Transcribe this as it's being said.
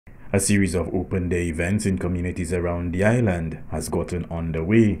A series of open day events in communities around the island has gotten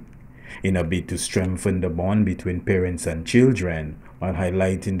underway in a bid to strengthen the bond between parents and children while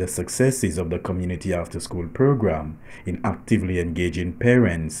highlighting the successes of the Community After School Program in actively engaging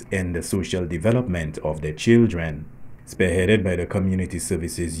parents in the social development of their children. Spearheaded by the Community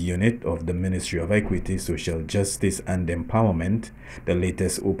Services Unit of the Ministry of Equity, Social Justice and Empowerment, the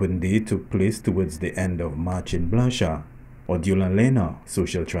latest open day took place towards the end of March in Blanchard. Odula Lena,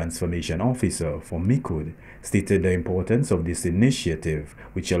 Social Transformation Officer for MICUD, stated the importance of this initiative,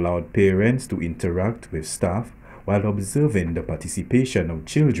 which allowed parents to interact with staff while observing the participation of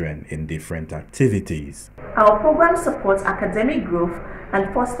children in different activities. Our program supports academic growth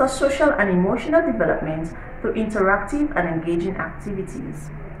and fosters social and emotional development through interactive and engaging activities.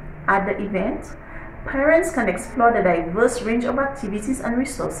 At the event, parents can explore the diverse range of activities and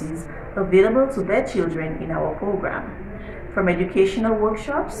resources available to their children in our program. From educational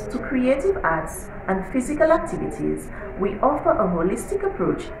workshops to creative arts and physical activities, we offer a holistic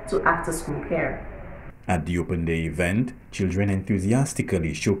approach to after-school care. At the open day event, children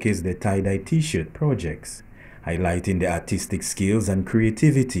enthusiastically showcased their tie-dye t-shirt projects, highlighting their artistic skills and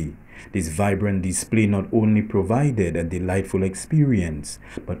creativity. This vibrant display not only provided a delightful experience,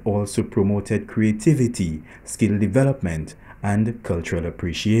 but also promoted creativity, skill development, and cultural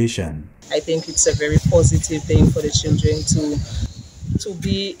appreciation. I think it's a very positive thing for the children to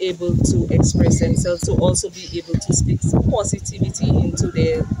be able to express themselves, to also be able to speak positivity into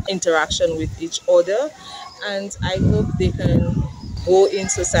their interaction with each other. And I hope they can go in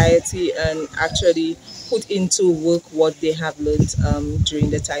society and actually put into work what they have learned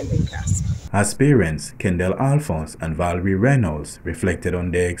during the time in Casp. As parents, Kendall Alphonse and Valerie Reynolds reflected on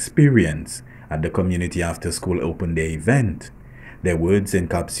their experience at the Community After School Open Day event. Their words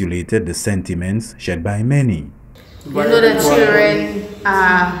encapsulated the sentiments shared by many. You know, the children,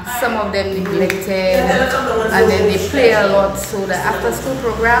 some of them neglected, and then they play a lot, so the after-school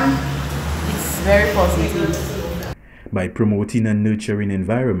program is very positive. By promoting a nurturing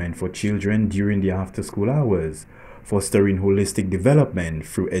environment for children during the after-school hours, fostering holistic development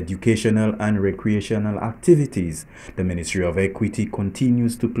through educational and recreational activities, the Ministry of Equity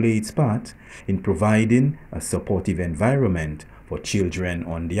continues to play its part in providing a supportive environment for children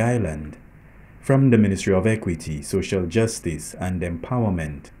on the island. From the Ministry of Equity, Social Justice and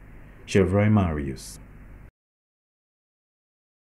Empowerment, Chevroy Marius.